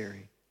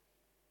necessary.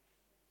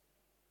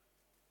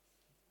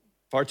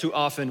 Far too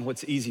often,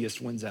 what's easiest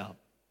wins out.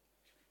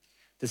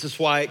 This is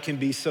why it can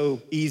be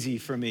so easy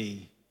for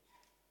me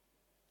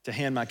to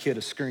hand my kid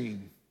a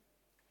screen.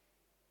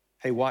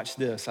 Hey, watch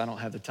this. I don't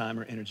have the time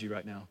or energy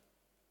right now.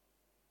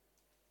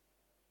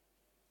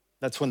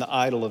 That's when the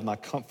idol of my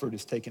comfort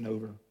is taken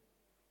over.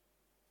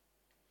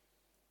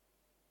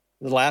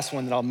 The last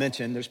one that I'll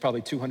mention, there's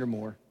probably 200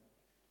 more.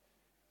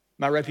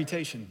 My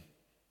reputation.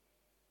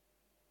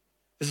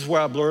 This is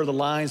where I blur the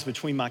lines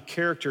between my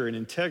character and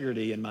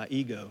integrity and my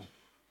ego.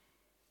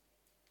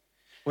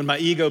 When my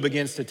ego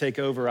begins to take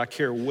over, I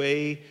care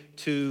way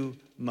too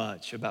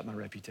much about my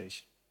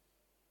reputation.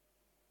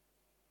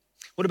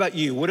 What about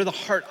you? What are the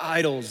heart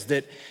idols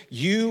that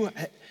you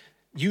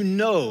You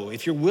know,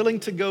 if you're willing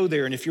to go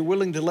there and if you're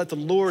willing to let the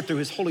Lord through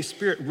his Holy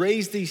Spirit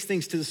raise these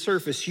things to the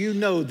surface, you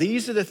know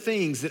these are the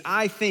things that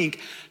I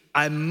think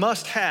I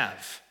must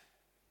have,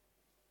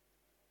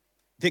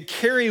 that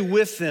carry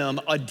with them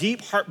a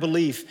deep heart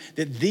belief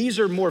that these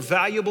are more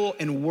valuable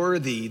and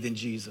worthy than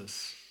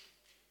Jesus.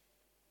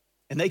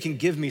 And they can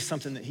give me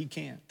something that he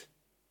can't.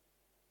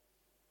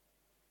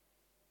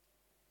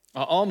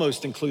 I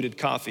almost included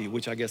coffee,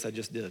 which I guess I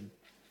just did.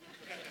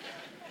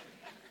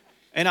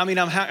 And I mean,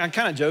 I'm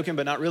kind of joking,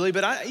 but not really.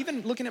 But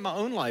even looking at my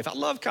own life, I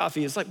love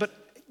coffee. It's like, but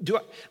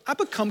I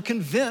become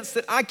convinced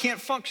that I can't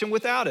function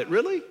without it,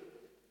 really?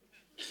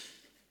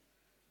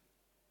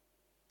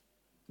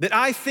 That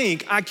I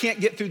think I can't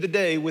get through the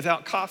day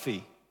without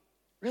coffee.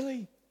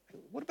 Really?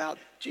 What about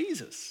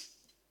Jesus?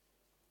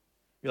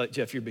 You're like,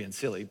 Jeff, you're being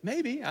silly.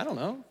 Maybe, I don't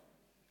know.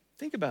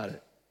 Think about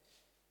it.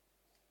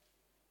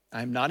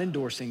 I'm not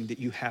endorsing that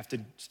you have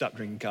to stop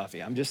drinking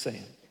coffee. I'm just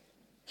saying.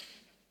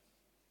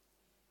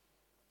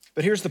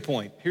 But here's the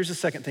point. Here's the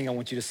second thing I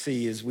want you to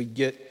see as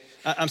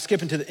I'm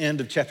skipping to the end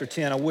of chapter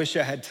 10. I wish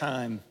I had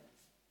time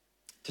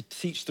to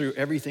teach through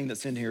everything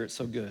that's in here. It's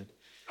so good.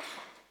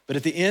 But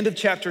at the end of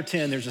chapter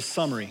 10, there's a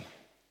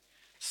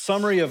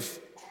summary of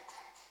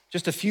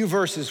just a few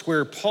verses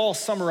where Paul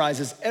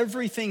summarizes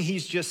everything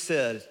he's just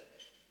said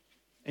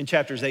in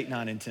chapters 8,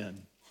 9, and 10.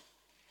 And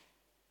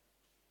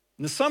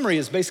the summary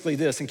is basically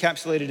this,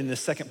 encapsulated in the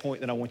second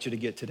point that I want you to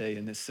get today,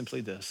 and it's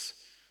simply this.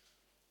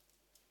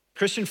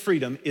 Christian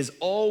freedom is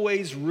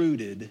always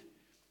rooted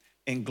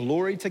in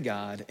glory to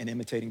God and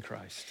imitating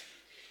Christ.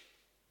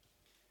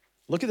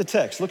 Look at the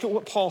text. Look at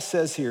what Paul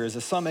says here as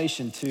a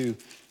summation to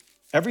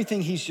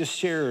everything he's just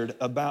shared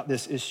about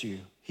this issue.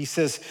 He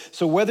says,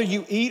 so whether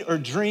you eat or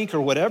drink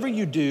or whatever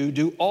you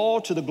do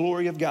all to the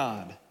glory of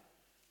God.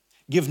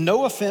 Give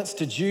no offense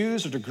to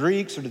Jews or to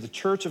Greeks or to the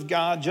church of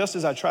God, just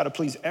as I try to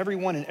please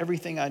everyone in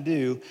everything I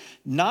do,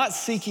 not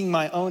seeking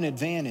my own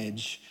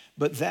advantage,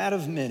 but that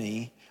of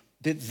many,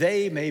 that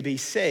they may be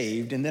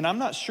saved. And then I'm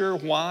not sure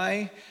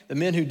why the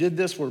men who did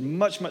this were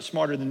much, much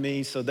smarter than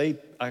me, so they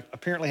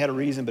apparently had a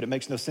reason, but it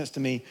makes no sense to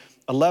me.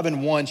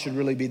 11:1 should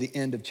really be the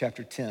end of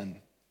chapter 10,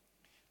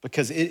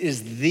 because it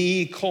is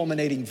the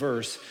culminating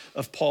verse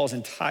of Paul's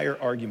entire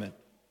argument.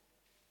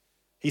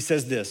 He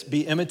says this,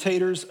 be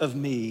imitators of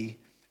me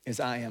as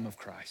I am of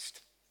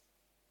Christ.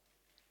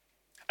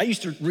 I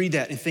used to read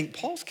that and think,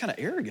 Paul's kind of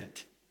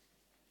arrogant.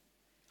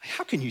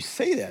 How can you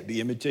say that?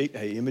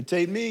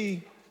 Imitate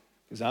me,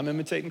 because I'm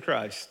imitating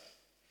Christ.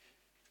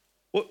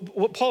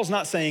 What Paul's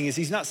not saying is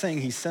he's not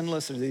saying he's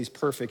sinless or that he's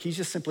perfect. He's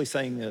just simply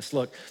saying this,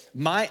 look,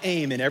 my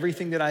aim in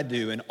everything that I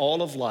do in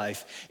all of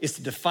life is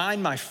to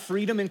define my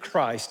freedom in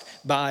Christ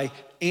by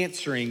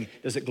answering,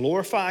 does it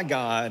glorify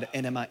God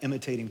and am I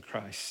imitating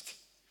Christ?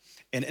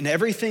 And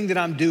everything that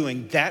I'm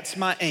doing, that's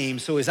my aim.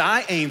 So as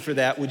I aim for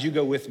that, would you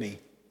go with me?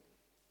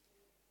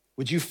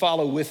 Would you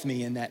follow with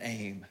me in that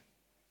aim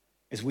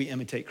as we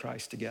imitate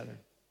Christ together?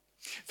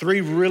 3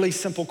 really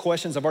simple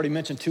questions. I've already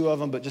mentioned 2 of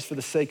them, but just for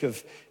the sake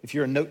of, if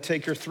you're a note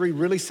taker, 3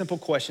 really simple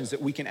questions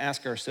that we can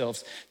ask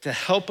ourselves to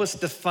help us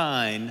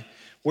define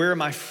where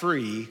am I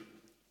free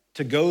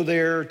to go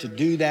there, to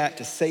do that,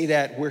 to say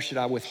that, where should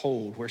I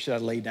withhold, where should I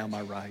lay down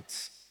my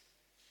rights?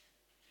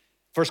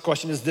 First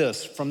question is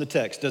this from the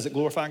text, does it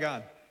glorify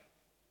God?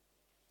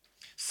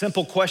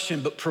 Simple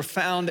question, but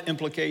profound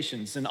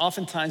implications. And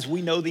oftentimes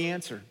we know the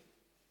answer.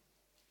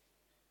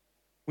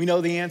 We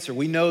know the answer.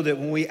 We know that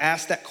when we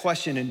ask that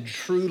question and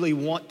truly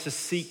want to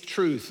seek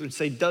truth and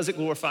say, does it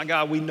glorify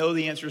God? We know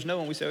the answer is no,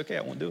 and we say, okay,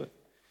 I won't do it.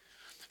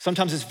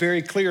 Sometimes it's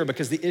very clear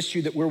because the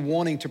issue that we're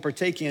wanting to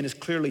partake in is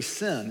clearly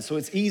sin. So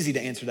it's easy to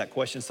answer that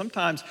question.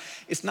 Sometimes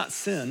it's not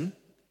sin,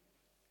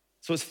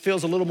 so it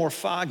feels a little more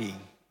foggy.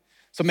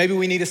 So maybe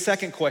we need a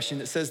second question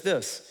that says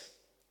this,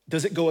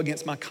 does it go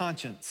against my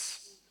conscience?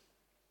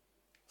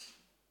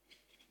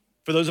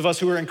 For those of us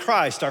who are in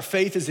Christ, our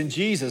faith is in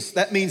Jesus.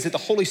 That means that the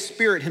Holy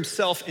Spirit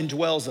himself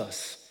indwells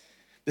us.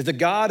 That the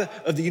God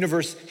of the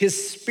universe,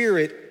 his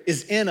spirit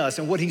is in us.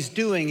 And what he's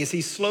doing is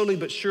he's slowly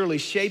but surely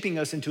shaping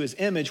us into his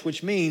image,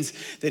 which means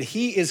that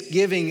he is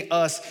giving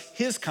us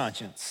his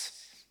conscience,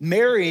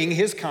 marrying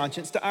his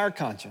conscience to our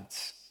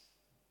conscience.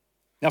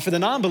 Now for the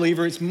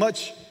non-believer, it's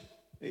much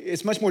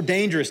more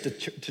dangerous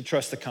to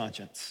trust the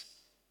conscience.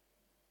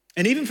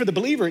 And even for the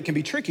believer, it can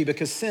be tricky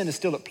because sin is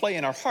still at play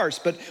in our hearts,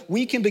 but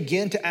we can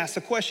begin to ask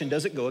the question,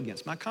 does it go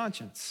against my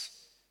conscience?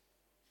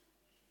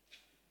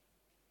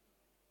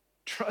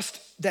 Trust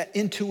that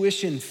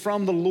intuition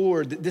from the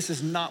Lord that this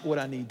is not what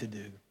I need to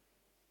do,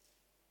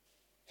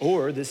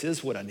 or this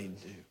is what I need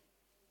to do.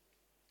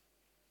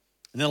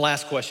 And then the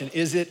last question,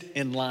 is it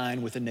in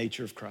line with the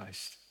nature of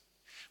Christ?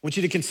 I want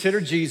you to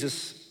consider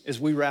Jesus as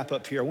we wrap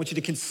up here. I want you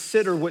to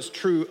consider what's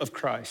true of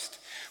Christ.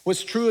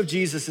 What's true of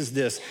Jesus is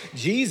this.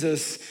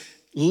 Jesus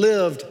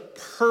lived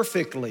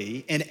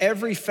perfectly in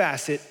every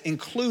facet,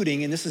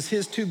 including, and this is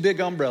his 2 big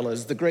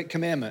umbrellas, the great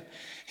commandment.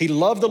 He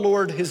loved the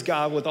Lord his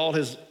God with all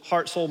his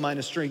heart, soul, mind,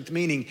 and strength,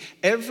 meaning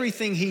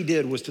everything he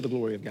did was to the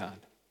glory of God.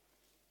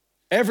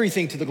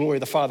 Everything to the glory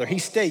of the Father. He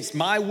states,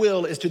 my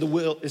will is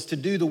to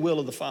do the will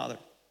of the Father.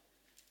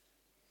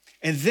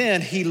 And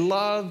then he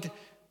loved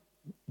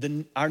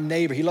our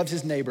neighbor. He loved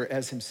his neighbor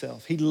as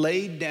himself. He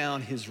laid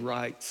down his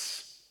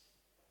rights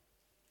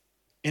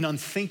in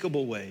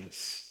unthinkable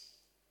ways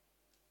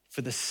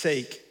for the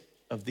sake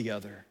of the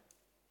other.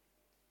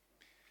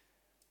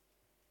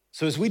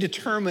 So as we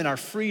determine our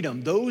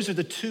freedom, those are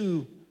the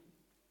two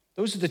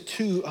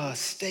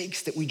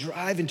stakes that we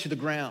drive into the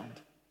ground.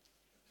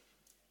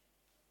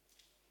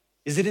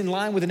 Is it in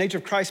line with the nature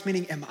of Christ?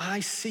 Meaning, am I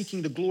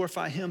seeking to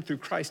glorify him through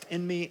Christ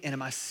in me? And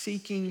am I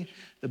seeking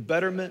the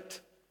betterment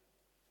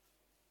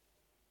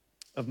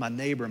of my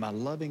neighbor? Am I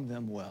loving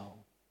them well?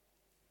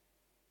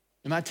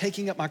 Am I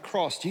taking up my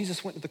cross?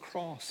 Jesus went to the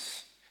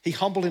cross. He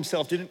humbled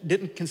himself,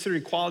 didn't consider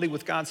equality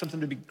with God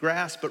something to be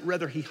grasped, but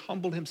rather he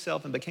humbled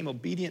himself and became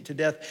obedient to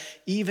death,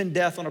 even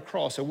death on a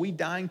cross. Are we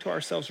dying to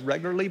ourselves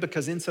regularly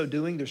because in so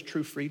doing there's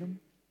true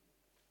freedom?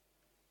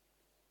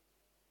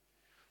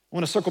 I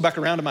want to circle back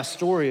around to my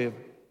story of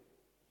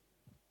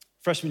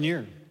freshman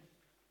year.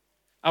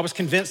 I was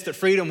convinced that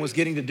freedom was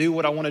getting to do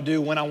what I want to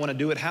do, when I want to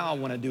do it, how I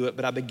want to do it,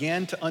 but I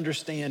began to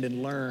understand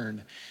and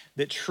learn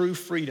that true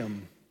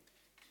freedom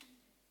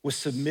was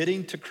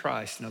submitting to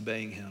Christ and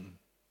obeying him.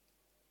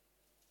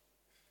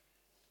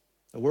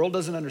 The world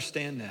doesn't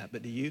understand that,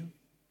 but do you?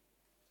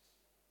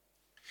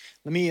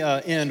 Let me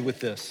end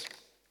with this.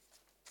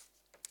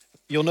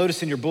 You'll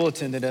notice in your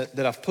bulletin that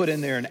I've put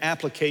in there an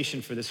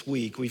application for this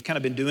week. We've kind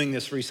of been doing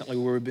this recently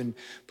where we've been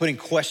putting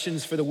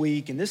questions for the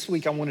week, and this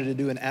week I wanted to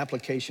do an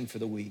application for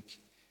the week.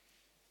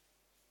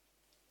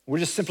 We're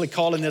just simply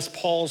calling this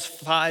Paul's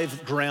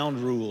 5 ground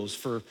rules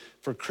for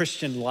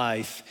Christian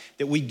life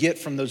that we get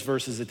from those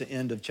verses at the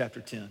end of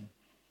chapter 10.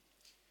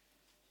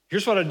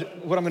 Here's what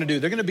I'm going to do.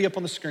 They're going to be up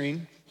on the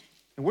screen,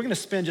 and we're going to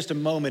spend just a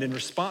moment in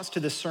response to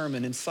this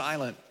sermon in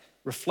silent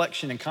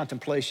reflection and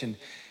contemplation,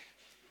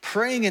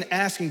 praying and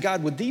asking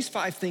God, would these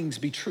 5 things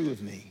be true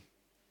of me?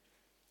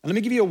 And let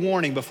me give you a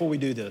warning before we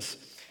do this.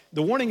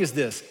 The warning is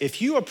this: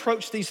 if you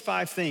approach these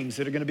 5 things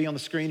that are going to be on the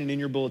screen and in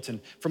your bulletin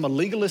from a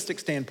legalistic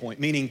standpoint,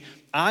 meaning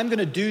I'm going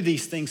to do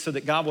these things so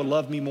that God will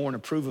love me more and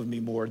approve of me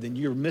more, then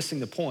you're missing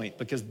the point,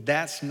 because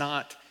that's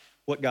not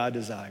what God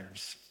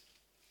desires.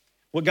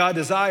 What God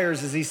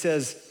desires is, he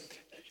says,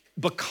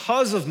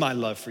 because of my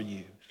love for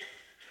you,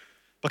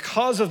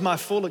 because of my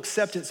full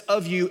acceptance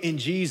of you in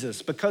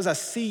Jesus, because I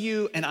see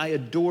you and I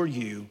adore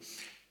you,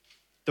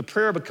 the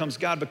prayer becomes,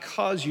 God,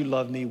 because you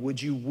love me,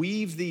 would you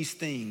weave these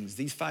things,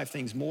 these 5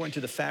 things, more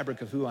into the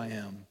fabric of who I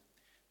am,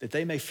 that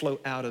they may flow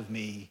out of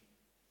me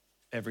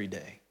every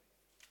day.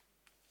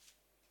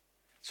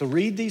 So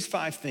read these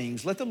 5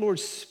 things. Let the Lord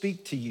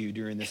speak to you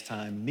during this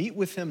time. Meet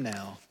with him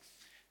now,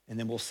 and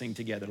then we'll sing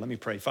together. Let me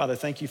pray. Father,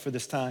 thank you for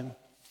this time.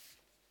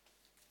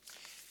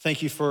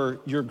 Thank you for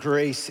your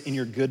grace and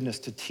your goodness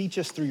to teach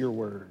us through your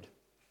word,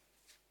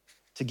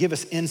 to give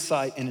us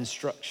insight and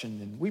instruction.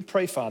 And we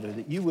pray, Father,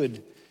 that you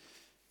would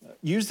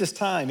use this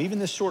time, even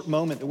this short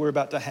moment that we're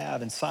about to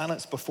have in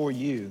silence before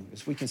you,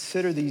 as we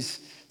consider these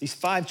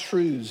 5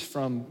 truths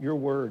from your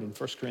word in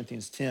 1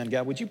 Corinthians 10.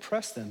 God, would you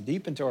press them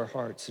deep into our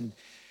hearts? And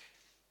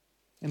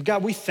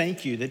God, we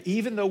thank you that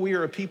even though we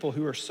are a people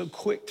who are so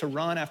quick to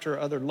run after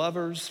other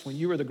lovers, when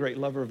you are the great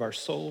lover of our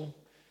soul,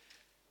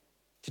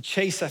 to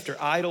chase after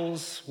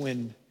idols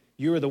when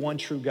you are the one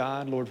true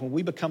God, Lord, when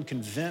we become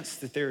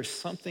convinced that there is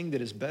something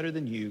that is better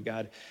than you,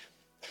 God,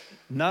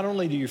 not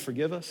only do you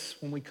forgive us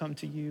when we come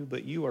to you,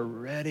 but you are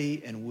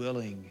ready and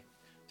willing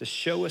to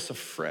show us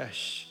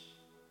afresh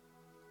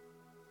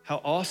how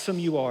awesome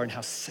you are and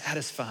how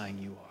satisfying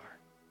you are.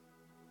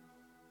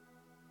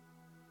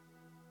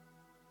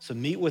 So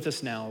meet with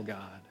us now, oh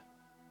God.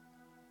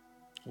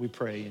 We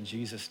pray in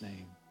Jesus'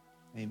 name,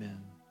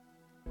 amen.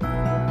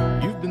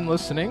 You've been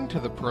listening to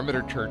the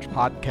Perimeter Church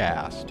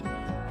podcast.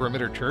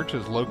 Perimeter Church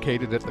is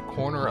located at the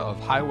corner of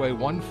Highway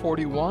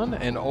 141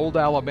 and Old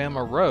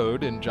Alabama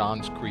Road in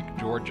Johns Creek,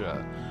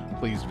 Georgia.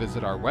 Please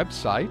visit our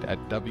website at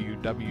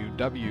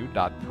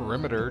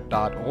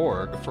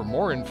www.perimeter.org for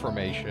more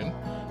information,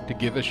 to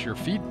give us your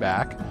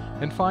feedback,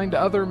 and find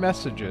other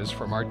messages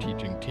from our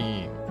teaching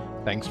team.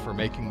 Thanks for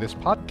making this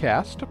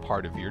podcast a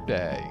part of your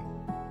day.